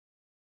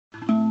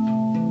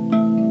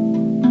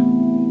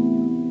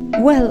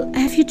Well,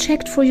 have you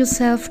checked for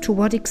yourself to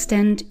what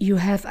extent you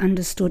have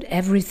understood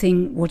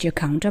everything what your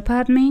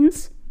counterpart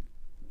means?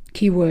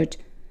 Keyword: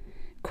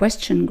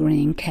 question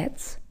graying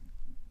cats.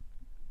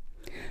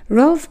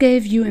 Rolf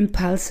gave you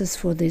impulses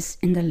for this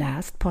in the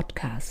last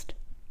podcast.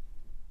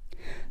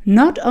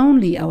 Not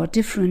only our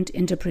different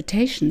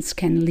interpretations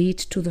can lead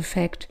to the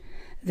fact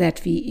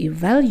that we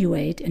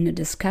evaluate in a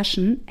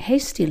discussion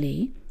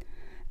hastily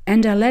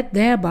and are led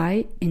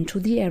thereby into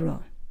the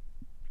error.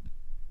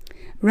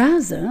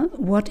 Rather,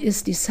 what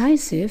is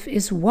decisive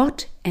is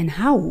what and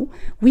how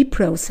we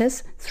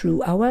process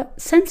through our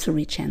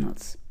sensory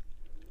channels.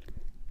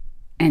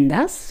 And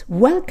thus,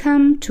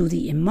 welcome to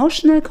the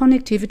Emotional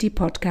Connectivity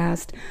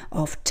Podcast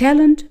of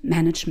Talent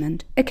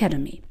Management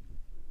Academy.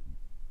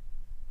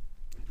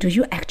 Do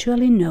you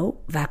actually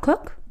know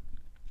WACOG?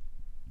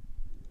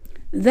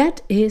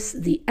 That is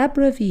the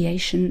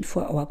abbreviation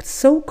for our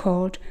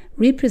so-called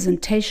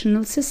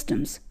representational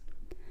systems,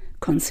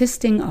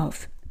 consisting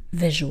of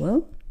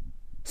visual,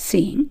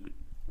 seeing,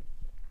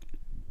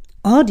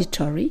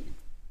 auditory,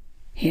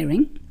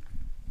 hearing,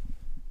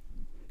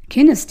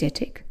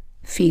 kinesthetic,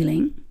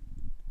 feeling,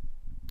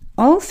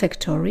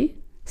 olfactory,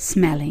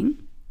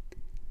 smelling,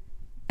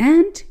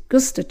 and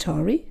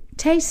gustatory,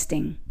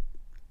 tasting.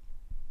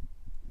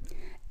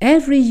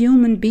 Every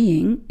human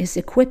being is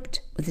equipped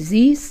with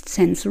these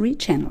sensory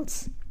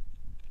channels.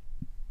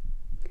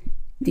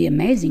 The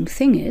amazing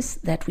thing is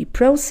that we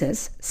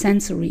process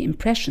sensory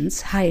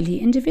impressions highly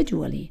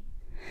individually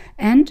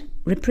and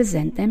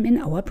represent them in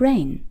our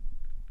brain.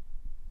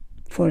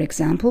 For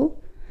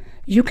example,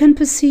 you can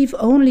perceive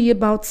only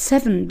about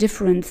 7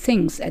 different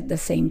things at the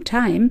same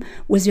time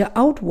with your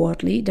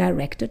outwardly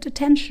directed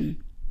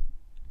attention.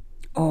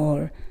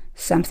 Or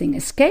something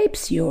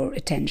escapes your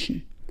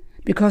attention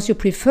because you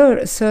prefer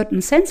a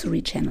certain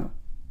sensory channel.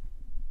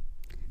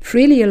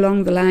 Freely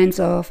along the lines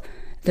of,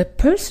 the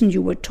person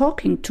you were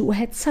talking to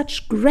had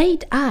such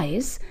great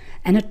eyes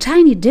and a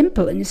tiny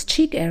dimple in his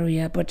cheek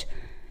area, but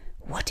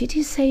what did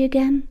he say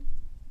again?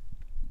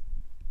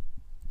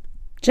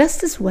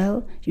 Just as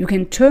well, you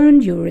can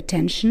turn your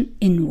attention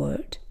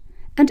inward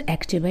and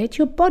activate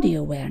your body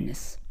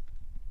awareness.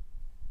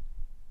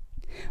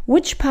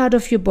 Which part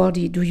of your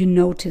body do you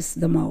notice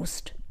the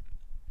most?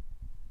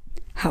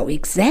 How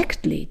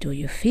exactly do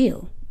you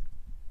feel?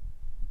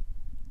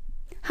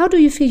 How do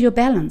you feel your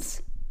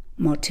balance?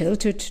 More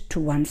tilted to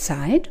one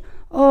side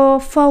or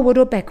forward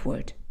or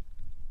backward?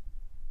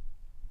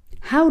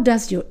 How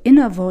does your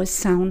inner voice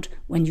sound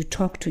when you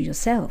talk to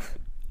yourself?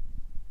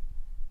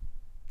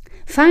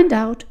 Find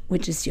out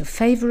which is your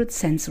favorite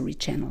sensory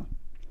channel.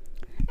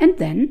 And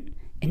then,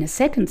 in a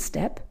second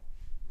step,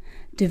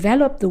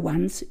 develop the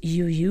ones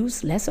you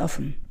use less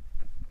often.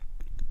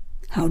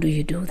 How do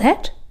you do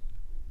that?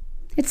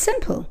 It's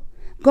simple.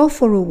 Go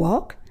for a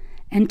walk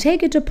and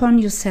take it upon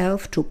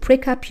yourself to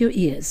prick up your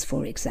ears,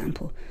 for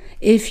example,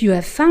 if you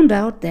have found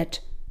out that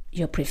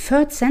your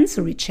preferred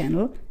sensory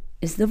channel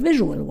is the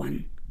visual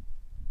one.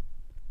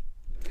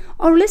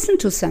 Or listen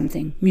to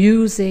something,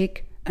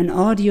 music, an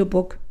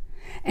audiobook,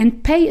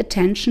 and pay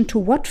attention to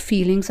what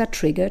feelings are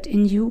triggered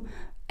in you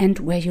and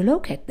where you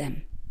locate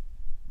them.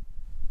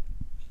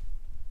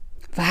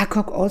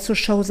 WACOG also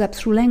shows up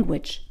through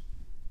language.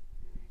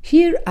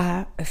 Here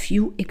are a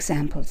few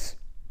examples.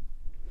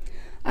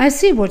 I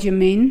see what you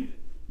mean.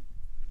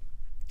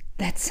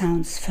 That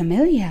sounds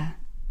familiar.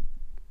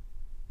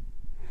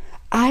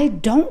 I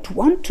don't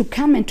want to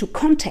come into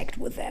contact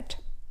with that.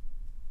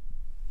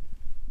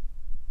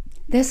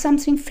 There's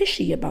something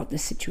fishy about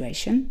this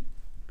situation.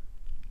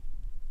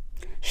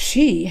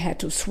 She had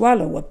to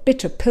swallow a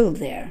bitter pill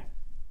there.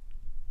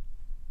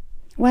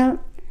 Well,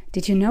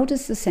 did you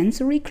notice the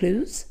sensory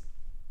clues?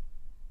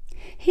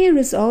 Here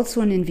is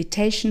also an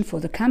invitation for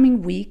the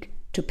coming week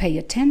to pay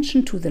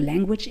attention to the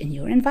language in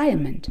your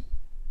environment.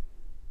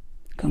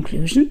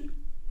 Conclusion: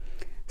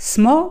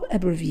 small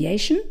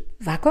abbreviation,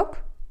 WACOG,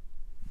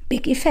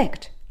 big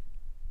effect.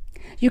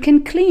 You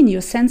can clean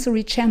your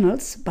sensory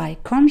channels by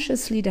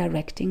consciously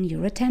directing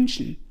your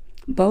attention,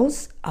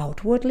 both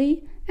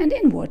outwardly and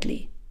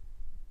inwardly.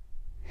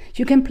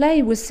 You can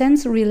play with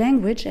sensory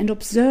language and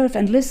observe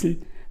and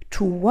listen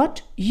to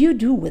what you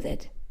do with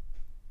it.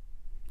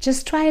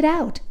 Just try it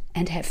out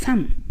and have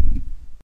fun.